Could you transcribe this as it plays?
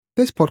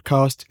This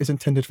podcast is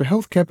intended for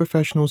healthcare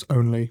professionals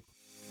only.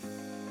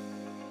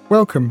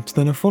 Welcome to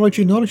the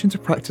Nephrology Knowledge into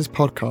Practice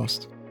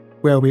podcast,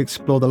 where we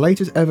explore the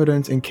latest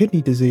evidence in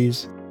kidney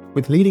disease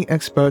with leading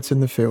experts in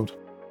the field.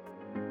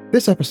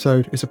 This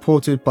episode is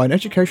supported by an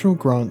educational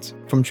grant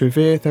from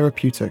Travere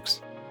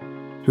Therapeutics,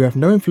 who have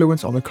no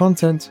influence on the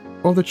content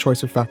or the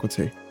choice of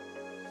faculty.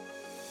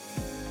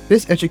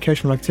 This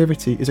educational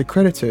activity is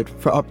accredited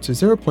for up to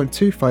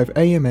 0.25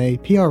 AMA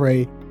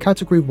PRA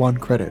Category 1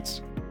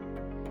 credits.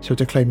 So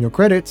to claim your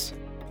credits,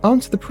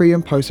 answer the pre-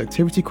 and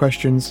post-activity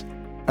questions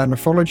at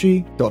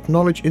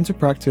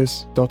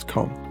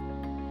nephrology.knowledgeintopractice.com,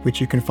 which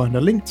you can find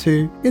a link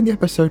to in the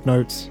episode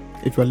notes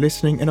if you are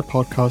listening in a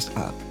podcast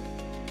app.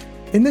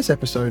 In this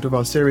episode of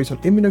our series on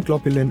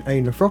immunoglobulin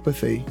A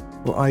nephropathy,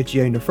 or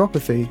IgA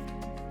nephropathy,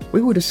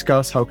 we will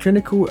discuss how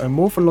clinical and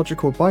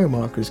morphological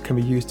biomarkers can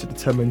be used to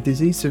determine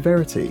disease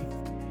severity,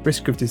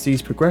 risk of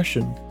disease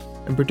progression,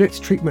 and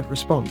predict treatment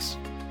response.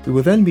 We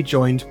will then be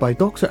joined by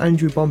Dr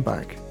Andrew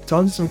Bomback to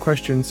answer some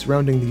questions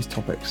surrounding these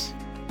topics.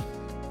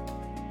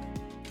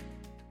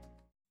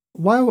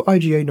 While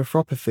IgA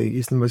nephropathy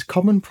is the most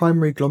common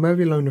primary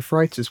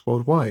glomerulonephritis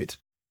worldwide,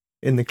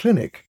 in the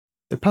clinic,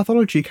 the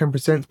pathology can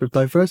present with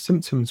diverse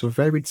symptoms of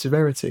varied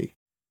severity.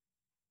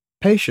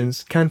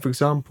 Patients can, for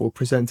example,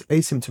 present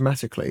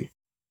asymptomatically,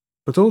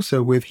 but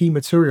also with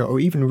hematuria or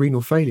even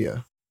renal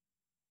failure.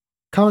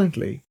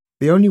 Currently,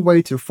 the only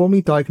way to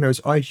formally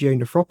diagnose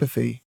IgA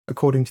nephropathy,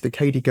 according to the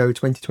KDIGO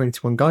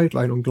 2021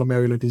 guideline on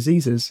glomerular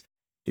diseases,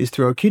 is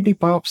through a kidney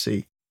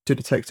biopsy to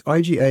detect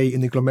IgA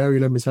in the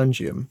glomerular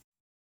mesangium.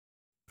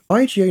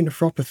 IgA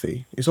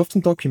nephropathy is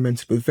often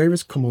documented with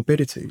various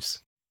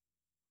comorbidities.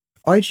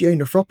 IgA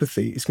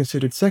nephropathy is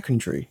considered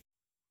secondary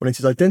when it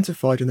is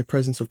identified in the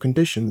presence of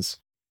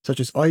conditions such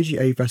as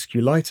IgA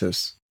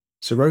vasculitis,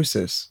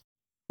 cirrhosis,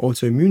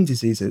 autoimmune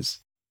diseases,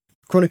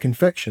 chronic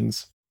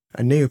infections,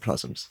 and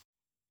neoplasms.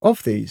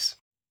 Of these,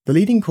 the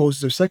leading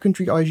causes of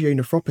secondary IgA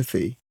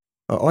nephropathy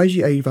are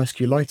IgA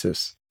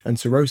vasculitis and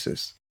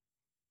cirrhosis,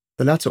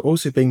 the latter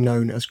also being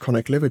known as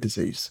chronic liver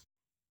disease.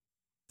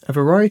 A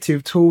variety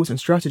of tools and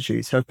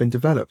strategies have been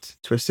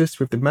developed to assist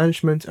with the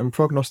management and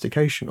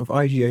prognostication of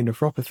IgA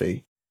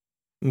nephropathy,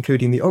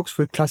 including the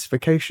Oxford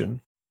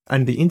classification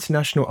and the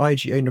International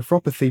IgA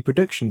Nephropathy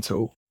Prediction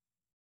Tool.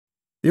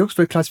 The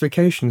Oxford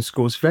classification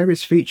scores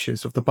various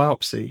features of the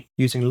biopsy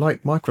using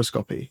light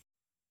microscopy.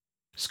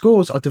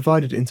 Scores are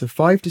divided into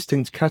 5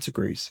 distinct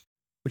categories,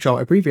 which are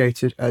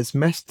abbreviated as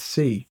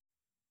MEST-C.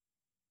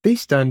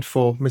 These stand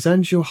for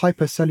mesangial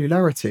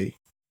hypercellularity,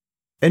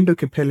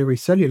 endocapillary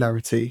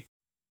cellularity,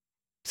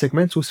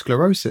 segmental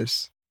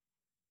sclerosis,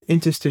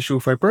 interstitial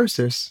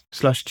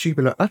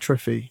fibrosis/tubular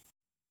atrophy,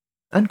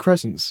 and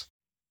crescents.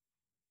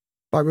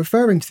 By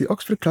referring to the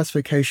Oxford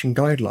classification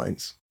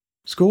guidelines,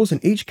 scores in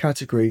each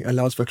category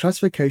allows for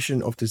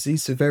classification of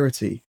disease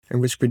severity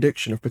and risk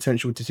prediction of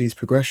potential disease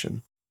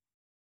progression.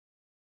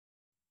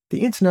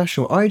 The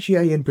International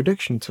IgAN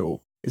Prediction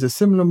Tool is a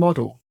similar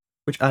model,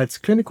 which adds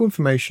clinical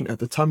information at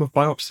the time of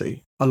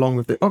biopsy, along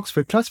with the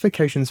Oxford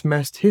classification's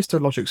MEST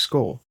histologic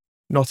score,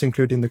 not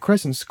including the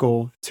crescent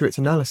score, to its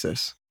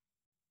analysis.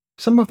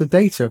 Some of the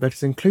data that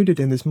is included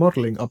in this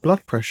modelling are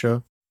blood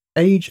pressure,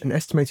 age and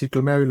estimated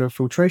glomerular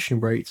filtration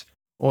rate,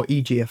 or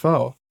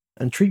eGFR,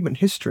 and treatment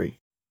history.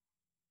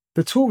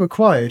 The tool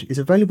required is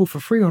available for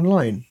free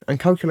online and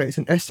calculates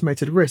an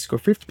estimated risk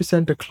of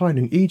 50% decline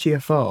in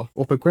eGFR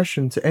or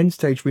progression to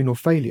end-stage renal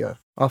failure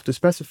after a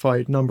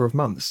specified number of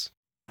months.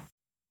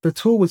 The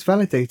tool was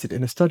validated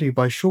in a study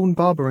by Sean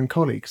Barber and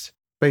colleagues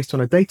based on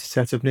a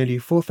dataset of nearly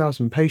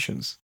 4,000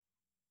 patients.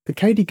 The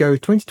KDIGO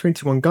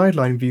 2021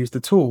 guideline views the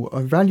tool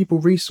a valuable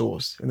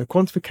resource in the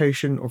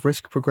quantification of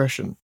risk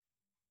progression.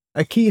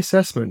 A key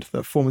assessment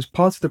that forms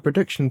part of the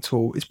prediction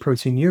tool is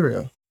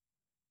proteinuria.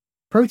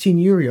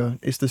 Proteinuria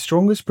is the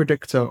strongest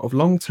predictor of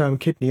long-term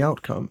kidney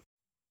outcome.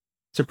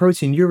 So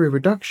proteinuria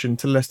reduction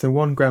to less than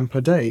 1 gram per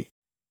day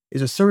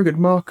is a surrogate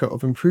marker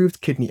of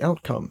improved kidney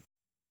outcome,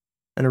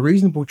 and a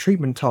reasonable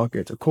treatment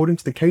target according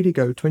to the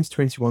KDIGO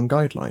 2021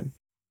 guideline.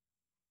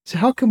 So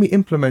how can we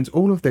implement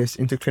all of this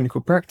into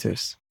clinical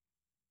practice?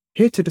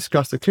 Here to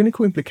discuss the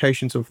clinical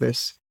implications of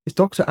this is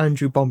Dr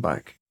Andrew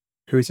Bomback,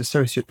 who is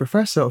Associate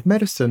Professor of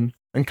Medicine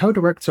and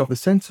Co-Director of the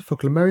Center for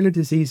Glomerular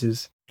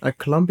Diseases at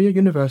Columbia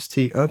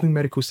University Irving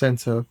Medical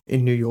Center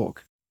in New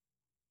York.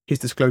 His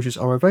disclosures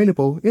are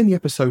available in the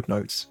episode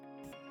notes.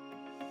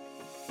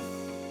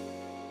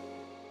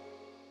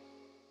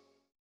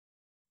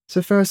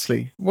 So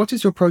firstly, what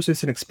is your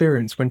process and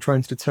experience when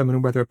trying to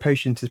determine whether a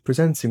patient is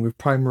presenting with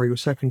primary or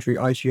secondary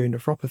IgA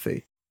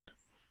nephropathy?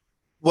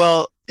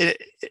 Well, in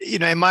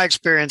my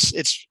experience,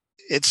 it's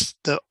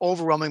the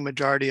overwhelming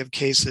majority of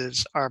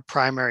cases are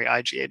primary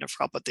IgA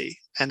nephropathy,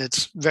 and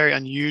it's very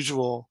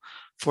unusual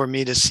for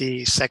me to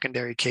see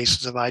secondary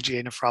cases of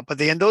IgA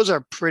nephropathy, and those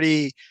are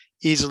pretty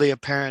easily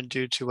apparent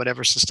due to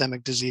whatever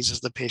systemic diseases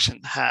the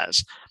patient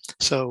has.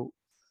 So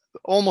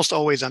almost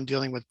always I'm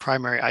dealing with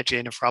primary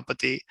IgA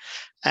nephropathy,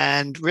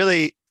 and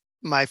really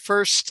my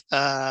first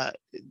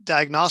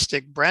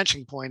diagnostic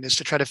branching point is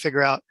to try to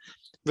figure out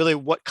really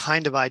what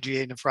kind of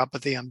IgA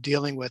nephropathy I'm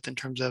dealing with in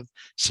terms of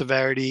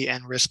severity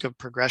and risk of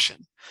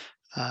progression.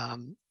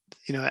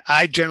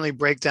 I generally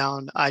break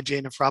down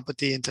IgA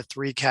nephropathy into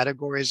three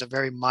categories: a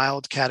very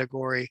mild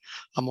category,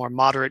 a more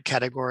moderate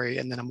category,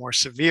 and then a more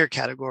severe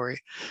category.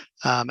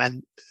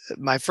 And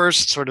my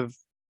first sort of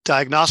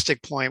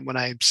diagnostic point when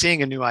I'm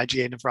seeing a new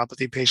IgA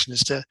nephropathy patient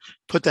is to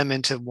put them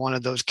into one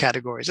of those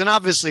categories. And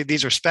obviously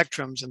these are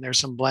spectrums, and there's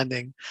some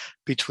blending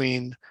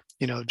between,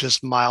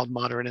 just mild,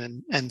 moderate,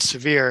 and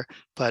severe,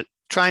 but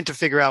trying to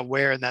figure out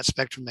where in that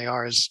spectrum they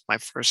are is my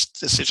first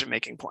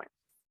decision-making point.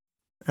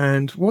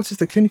 And what is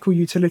the clinical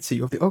utility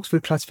of the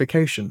Oxford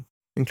classification,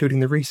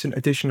 including the recent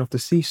addition of the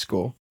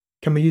C-score?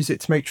 Can we use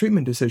it to make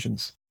treatment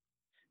decisions?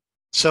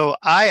 So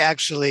I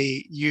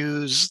actually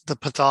use the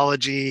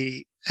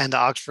pathology and the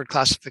Oxford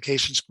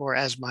classification score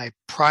as my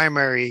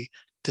primary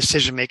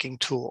decision-making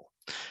tool.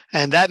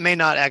 And that may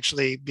not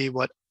actually be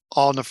what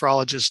all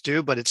nephrologists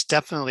do, but it's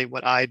definitely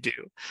what I do.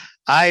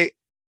 I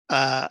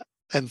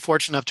am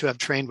fortunate enough to have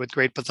trained with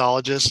great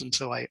pathologists, and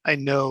so I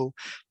know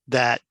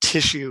that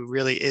tissue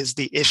really is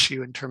the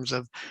issue in terms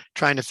of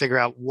trying to figure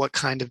out what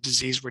kind of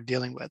disease we're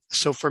dealing with.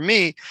 So for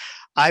me,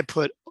 I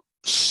put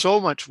so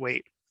much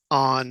weight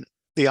on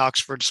the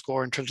Oxford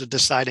score in terms of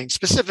deciding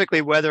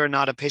specifically whether or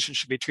not a patient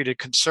should be treated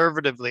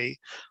conservatively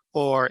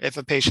or if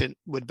a patient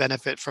would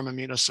benefit from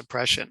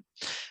immunosuppression.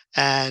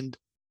 And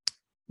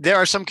there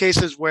are some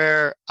cases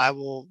where I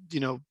will,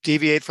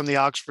 deviate from the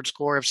Oxford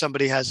score if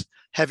somebody has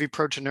heavy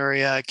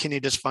proteinuria, kidney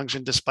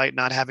dysfunction, despite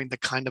not having the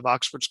kind of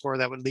Oxford score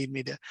that would lead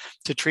me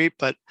to treat.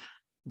 But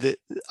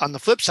on the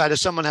flip side, if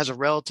someone has a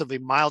relatively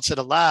mild set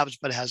of labs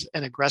but has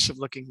an aggressive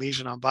looking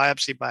lesion on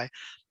biopsy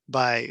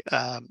by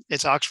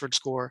its Oxford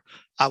score,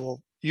 I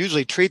will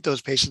usually treat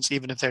those patients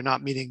even if they're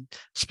not meeting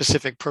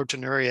specific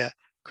proteinuria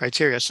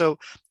criteria. So,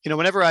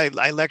 whenever I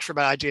lecture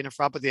about IgA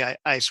nephropathy,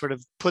 I sort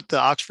of put the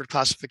Oxford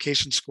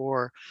classification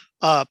score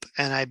up,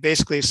 and I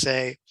basically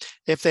say,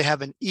 if they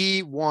have an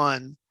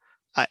E1,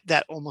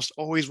 that almost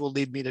always will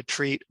lead me to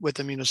treat with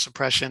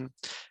immunosuppression.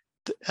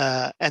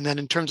 And then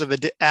in terms of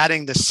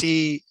adding the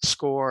C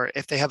score,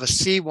 if they have a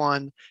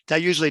C1,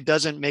 that usually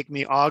doesn't make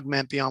me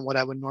augment beyond what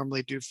I would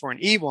normally do for an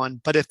E1.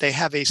 But if they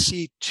have a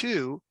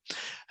C2,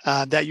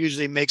 that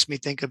usually makes me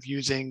think of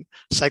using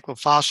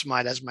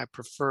cyclophosphamide as my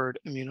preferred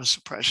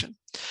immunosuppression.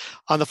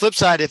 On the flip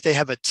side, if they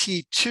have a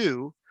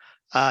T2,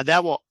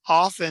 that will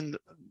often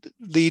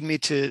lead me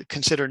to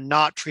consider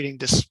not treating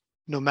this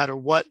no matter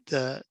what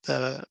the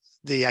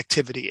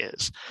activity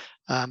is.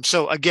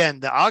 So again,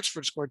 the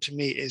Oxford score to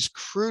me is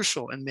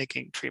crucial in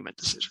making treatment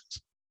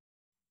decisions.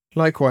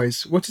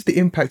 Likewise, what is the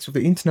impact of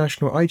the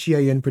International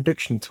IgAN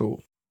prediction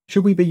tool?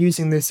 Should we be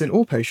using this in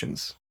all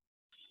patients?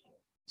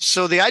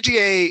 So the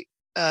IgA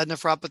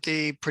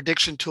nephropathy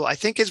prediction tool, I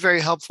think, is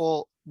very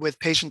helpful with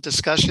patient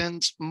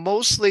discussions,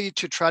 mostly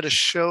to try to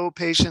show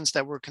patients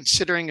that we're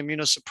considering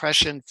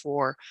immunosuppression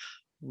for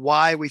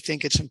why we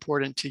think it's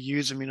important to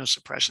use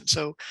immunosuppression.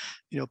 So,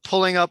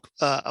 pulling up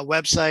a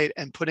website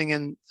and putting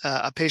in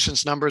a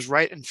patient's numbers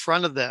right in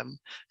front of them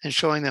and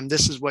showing them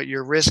this is what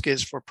your risk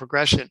is for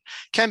progression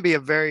can be a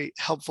very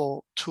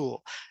helpful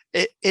tool.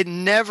 It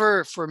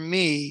never, for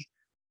me,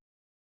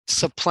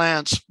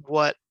 supplants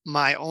what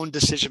my own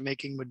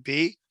decision-making would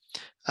be.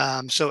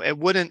 So it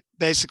wouldn't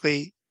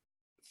basically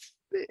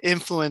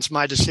influence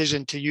my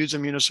decision to use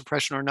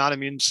immunosuppression or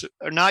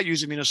not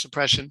use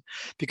immunosuppression,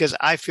 because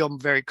I feel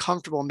very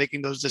comfortable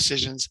making those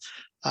decisions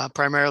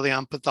primarily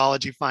on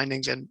pathology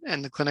findings and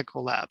the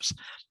clinical labs.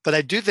 But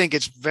I do think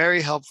it's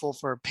very helpful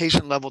for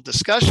patient level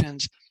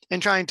discussions in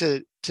trying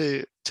to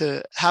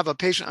have a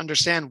patient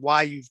understand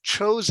why you've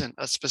chosen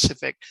a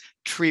specific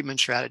treatment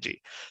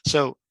strategy.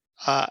 So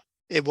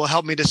it will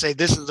help me to say,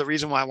 this is the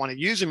reason why I want to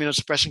use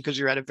immunosuppression, because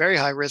you're at a very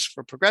high risk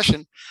for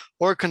progression.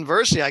 Or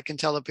conversely, I can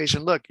tell the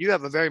patient, look, you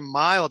have a very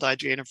mild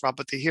IgA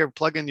nephropathy here.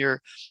 Plug in your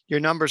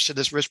numbers to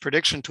this risk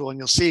prediction tool, and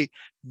you'll see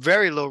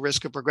very low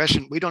risk of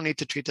progression. We don't need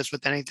to treat this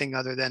with anything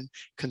other than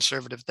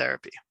conservative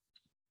therapy.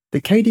 The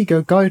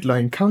KDIGO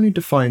guideline currently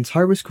defines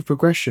high risk of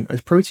progression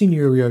as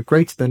proteinuria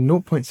greater than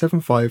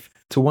 0.75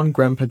 to 1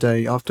 gram per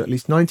day after at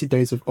least 90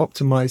 days of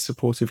optimized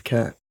supportive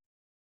care.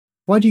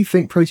 Why do you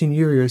think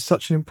proteinuria is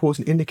such an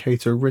important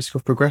indicator of risk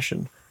of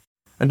progression?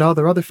 And are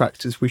there other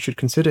factors we should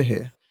consider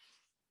here?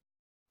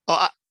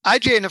 Well,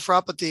 IgA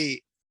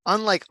nephropathy,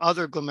 unlike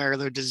other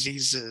glomerular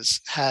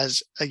diseases,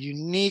 has a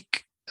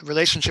unique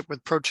relationship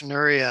with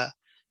proteinuria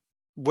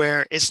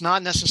where it's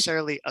not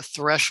necessarily a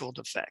threshold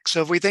effect.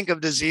 So if we think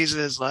of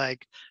diseases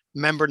like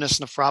membranous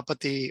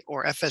nephropathy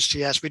or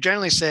FSGS, we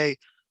generally say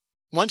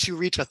once you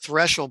reach a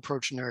threshold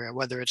proteinuria,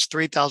 whether it's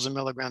 3,000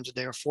 milligrams a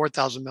day or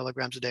 4,000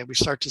 milligrams a day, we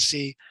start to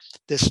see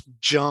this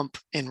jump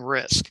in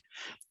risk.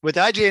 With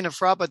IgA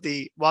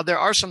nephropathy, while there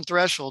are some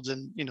thresholds,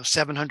 and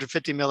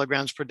 750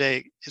 milligrams per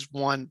day is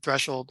one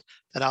threshold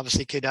that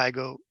obviously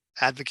KDIGO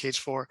advocates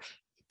for.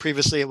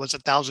 Previously, it was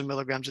 1,000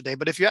 milligrams a day.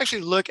 But if you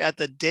actually look at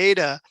the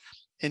data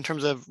in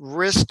terms of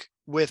risk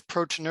with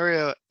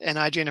proteinuria and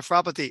IgA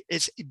nephropathy,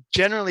 it's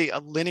generally a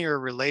linear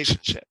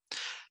relationship.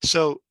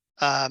 So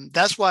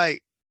that's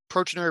why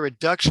proteinuria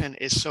reduction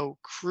is so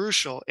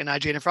crucial in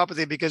IgA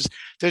nephropathy, because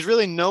there's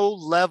really no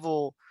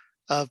level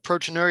of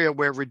proteinuria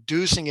where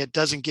reducing it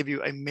doesn't give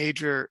you a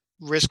major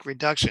risk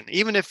reduction.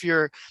 Even if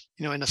you're,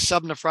 in a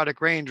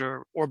subnephrotic range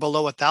or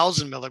below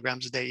 1,000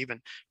 milligrams a day,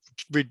 even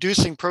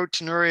reducing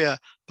proteinuria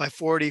by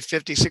 40,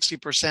 50,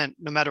 60%,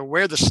 no matter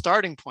where the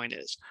starting point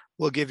is,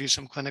 will give you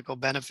some clinical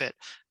benefit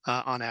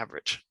on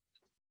average.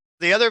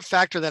 The other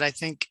factor that I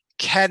think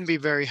can be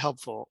very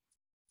helpful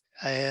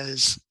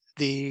is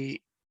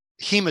the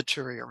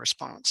hematuria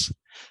response.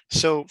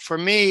 So for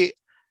me,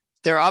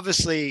 there are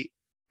obviously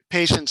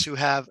patients who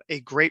have a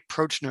great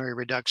proteinuria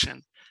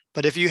reduction,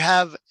 but if you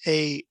have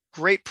a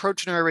great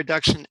proteinuria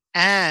reduction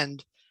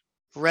and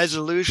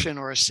resolution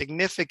or a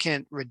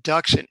significant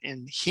reduction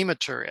in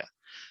hematuria,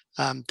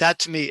 that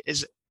to me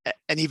is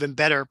an even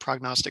better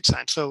prognostic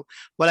sign. So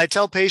what I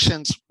tell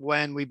patients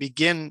when we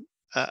begin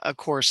a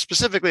course,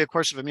 specifically a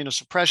course of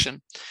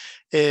immunosuppression,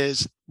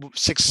 is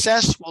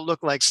success will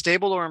look like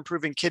stable or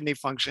improving kidney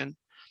function,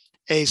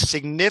 a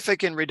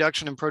significant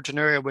reduction in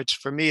proteinuria, which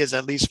for me is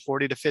at least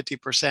 40 to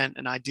 50%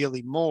 and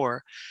ideally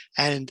more.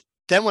 And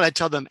then what I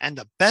tell them, and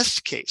the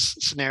best case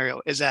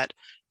scenario is that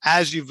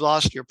as you've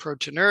lost your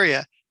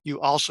proteinuria, you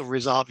also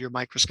resolve your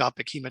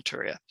microscopic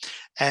hematuria.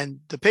 And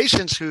the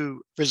patients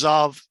who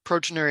resolve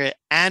proteinuria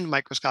and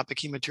microscopic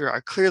hematuria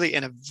are clearly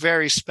in a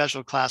very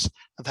special class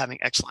of having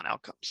excellent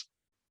outcomes.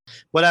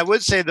 What I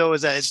would say, though,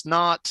 is that it's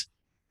not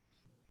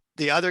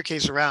the other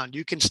case around.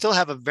 You can still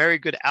have a very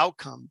good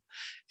outcome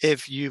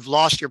if you've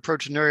lost your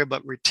proteinuria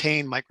but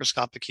retain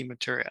microscopic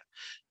hematuria.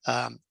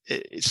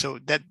 So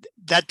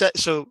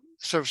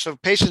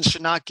patients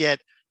should not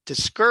get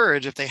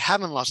discouraged if they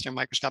haven't lost their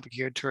microscopic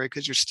hematuria,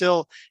 because you're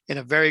still in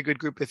a very good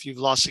group if you've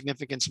lost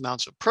significant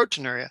amounts of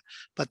proteinuria.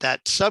 But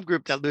that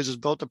subgroup that loses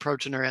both the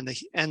proteinuria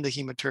and the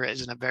hematuria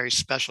is in a very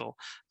special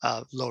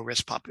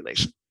low-risk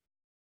population.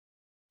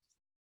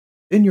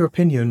 In your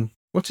opinion,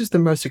 what is the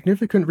most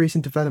significant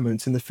recent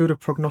development in the field of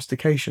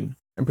prognostication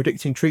and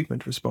predicting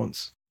treatment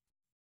response?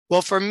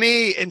 Well, for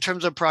me, in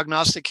terms of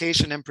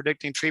prognostication and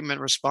predicting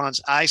treatment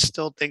response, I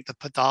still think the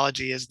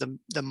pathology is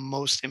the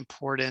most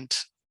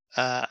important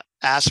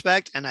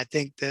aspect. And I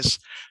think this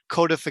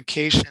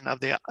codification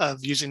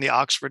of using the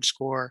Oxford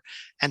score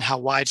and how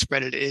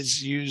widespread it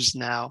is used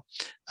now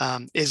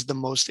is the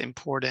most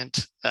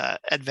important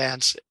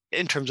advance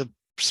in terms of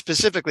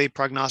specifically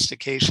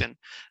prognostication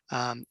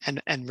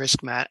and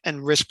risk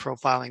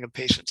profiling of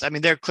patients. I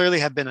mean, there clearly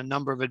have been a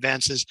number of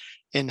advances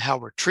in how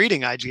we're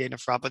treating IgA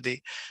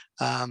nephropathy,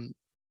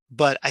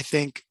 but I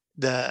think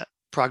the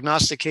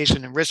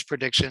prognostication and risk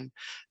prediction,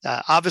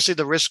 obviously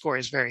the risk score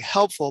is very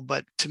helpful,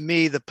 but to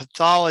me, the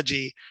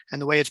pathology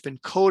and the way it's been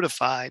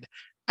codified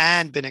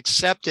and been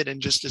accepted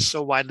and just is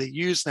so widely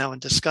used now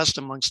and discussed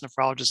amongst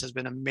nephrologists has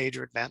been a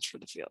major advance for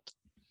the field.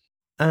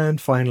 And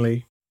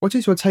finally, what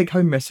is your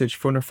take-home message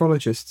for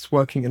nephrologists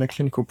working in a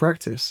clinical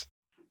practice?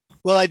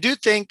 Well, I do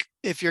think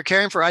if you're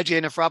caring for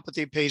IgA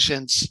nephropathy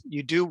patients,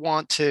 you do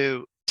want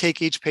to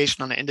take each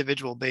patient on an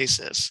individual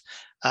basis.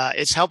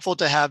 It's helpful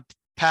to have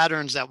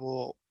patterns that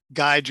will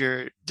guide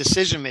your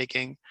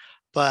decision-making,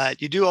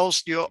 but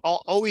you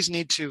always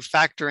need to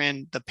factor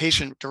in the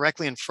patient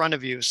directly in front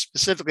of you,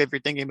 specifically if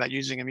you're thinking about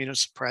using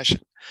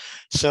immunosuppression.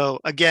 So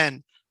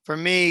again, for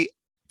me,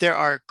 there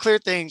are clear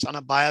things on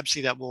a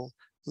biopsy that will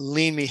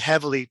lean me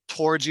heavily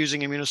towards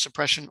using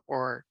immunosuppression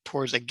or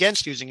towards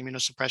against using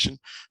immunosuppression,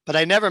 but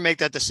I never make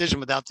that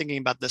decision without thinking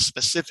about the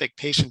specific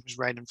patient who's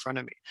right in front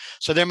of me.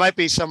 So there might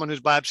be someone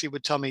whose biopsy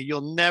would tell me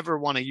you'll never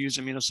want to use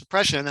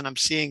immunosuppression, and then I'm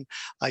seeing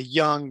a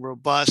young,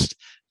 robust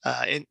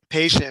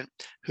patient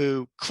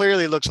who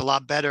clearly looks a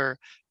lot better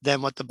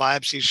than what the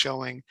biopsy is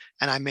showing,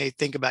 and I may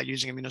think about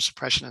using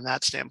immunosuppression in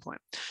that standpoint.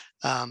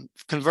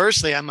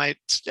 Conversely, I might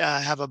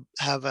have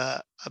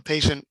a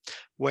patient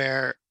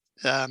where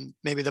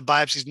maybe the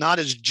biopsy is not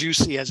as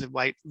juicy as it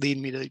might lead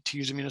me to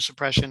use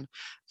immunosuppression,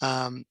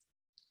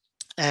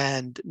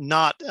 and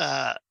not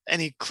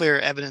any clear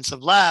evidence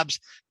of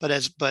labs, but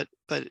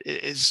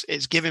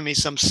is giving me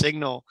some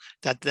signal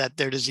that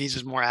their disease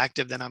is more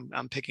active than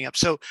I'm picking up.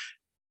 So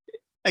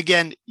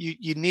again,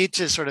 you need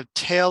to sort of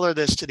tailor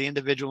this to the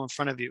individual in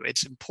front of you.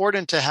 It's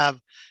important to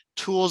have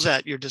tools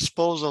at your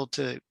disposal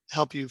to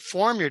help you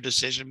form your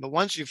decision, but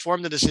once you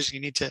form the decision, you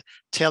need to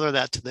tailor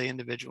that to the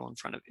individual in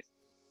front of you.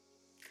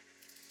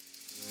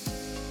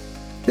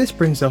 This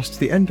brings us to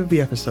the end of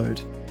the episode.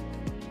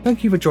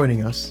 Thank you for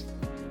joining us.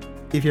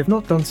 If you have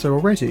not done so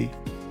already,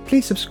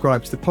 please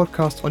subscribe to the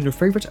podcast on your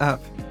favourite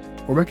app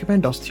or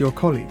recommend us to your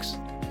colleagues.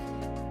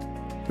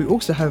 We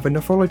also have a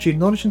Nephrology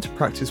Knowledge into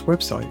Practice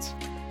website,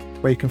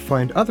 where you can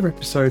find other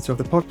episodes of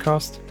the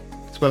podcast,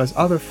 as well as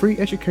other free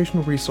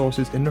educational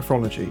resources in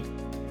nephrology.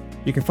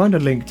 You can find a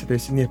link to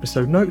this in the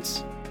episode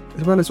notes,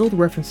 as well as all the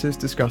references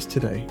discussed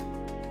today.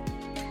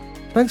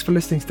 Thanks for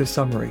listening to this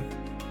summary.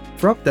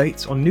 For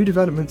updates on new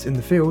developments in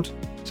the field,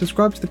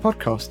 subscribe to the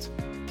podcast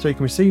so you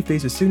can receive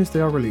these as soon as they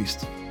are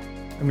released.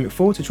 And we look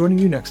forward to joining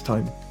you next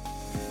time.